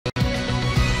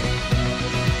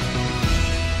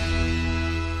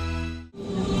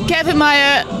Kevin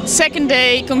Meyer, second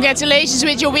day. Congratulations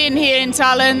with your win here in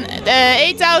Tallinn.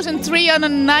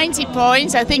 8,390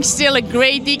 points. I think still a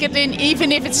great decathlon,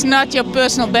 even if it's not your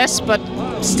personal best, but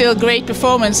still great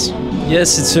performance.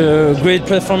 Yes, it's a great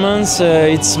performance.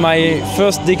 It's my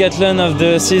first decathlon of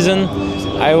the season.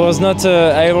 I was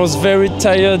very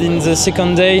tired in the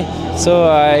second day, so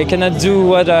I cannot do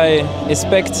what I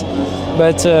expect.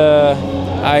 But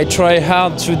I try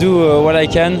hard to do what I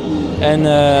can, and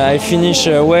I finish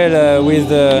well with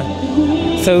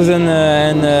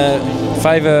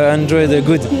 1,500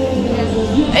 good.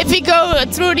 If we go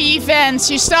through the events,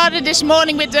 you started this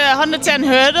morning with 110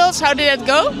 hurdles. How did that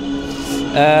go?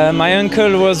 My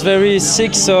uncle was very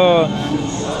sick, so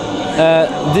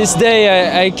this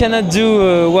day I cannot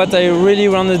do what I really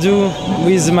want to do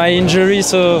with my injury,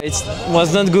 so it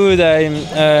was not good.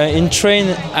 In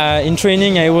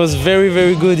training I was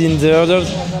very good in the hurdles,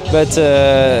 but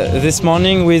this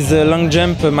morning with the long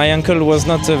jump my ankle was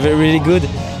not really good,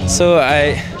 so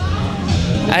I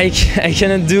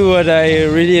cannot do what I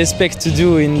really expect to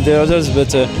do in the hurdles,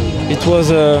 but it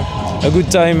was a good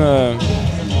time.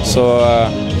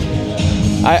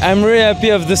 I'm really happy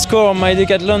of the score on my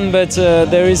decathlon, but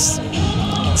there is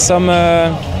some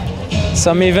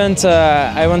event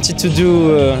I wanted to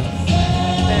do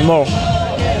more.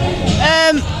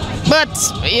 But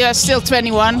you're still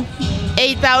 21.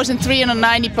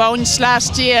 8,390 points.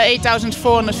 Last year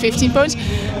 8,415 points.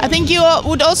 I think you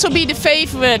would also be the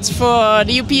favorite for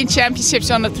the European Championships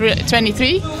under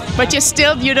 23, but you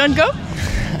don't go?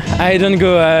 I don't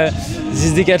go.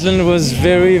 This decathlon was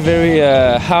very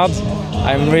hard.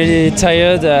 I'm really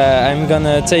tired. I'm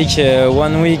gonna take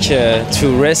 1 week to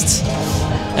rest,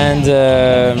 and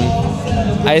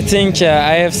I think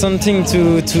I have something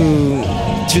to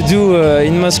do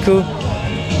in Moscow,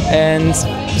 and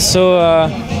so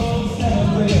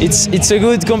it's a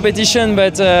good competition.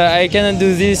 But I cannot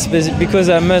do this because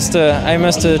I must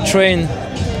train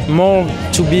more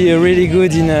to be really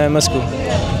good in Moscow.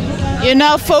 You're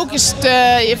now focused.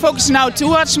 You're focused now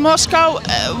towards Moscow.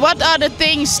 What are the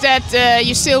things that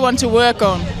you still want to work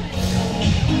on?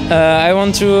 I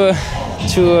want to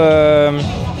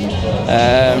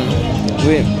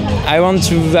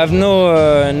have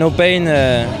no pain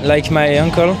like my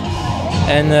uncle,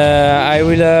 and I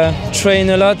will train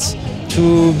a lot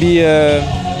to be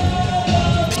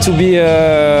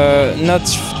not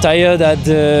tired at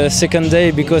the second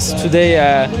day, because today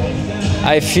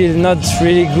I feel not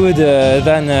really good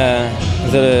than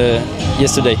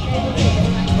yesterday.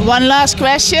 One last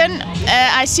question.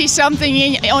 I see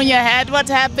something on your head. What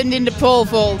happened in the pole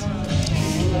vault?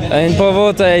 In pole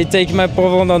vault, I take my pole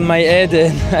vault on my head,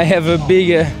 and I have a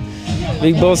big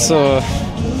ball. So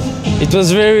it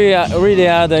was really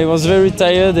hard. I was very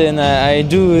tired, and I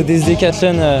do this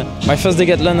decathlon, my first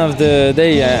decathlon of the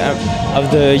day,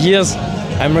 of the years.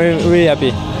 I'm really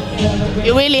happy.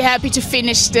 You're really happy to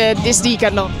finish this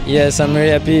decathlon? Yes, I'm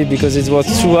really happy because it was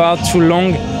too hard, too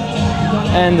long,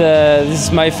 and this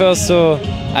is my first, so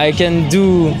I can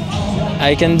do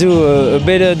a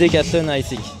better decathlon, I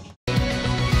think.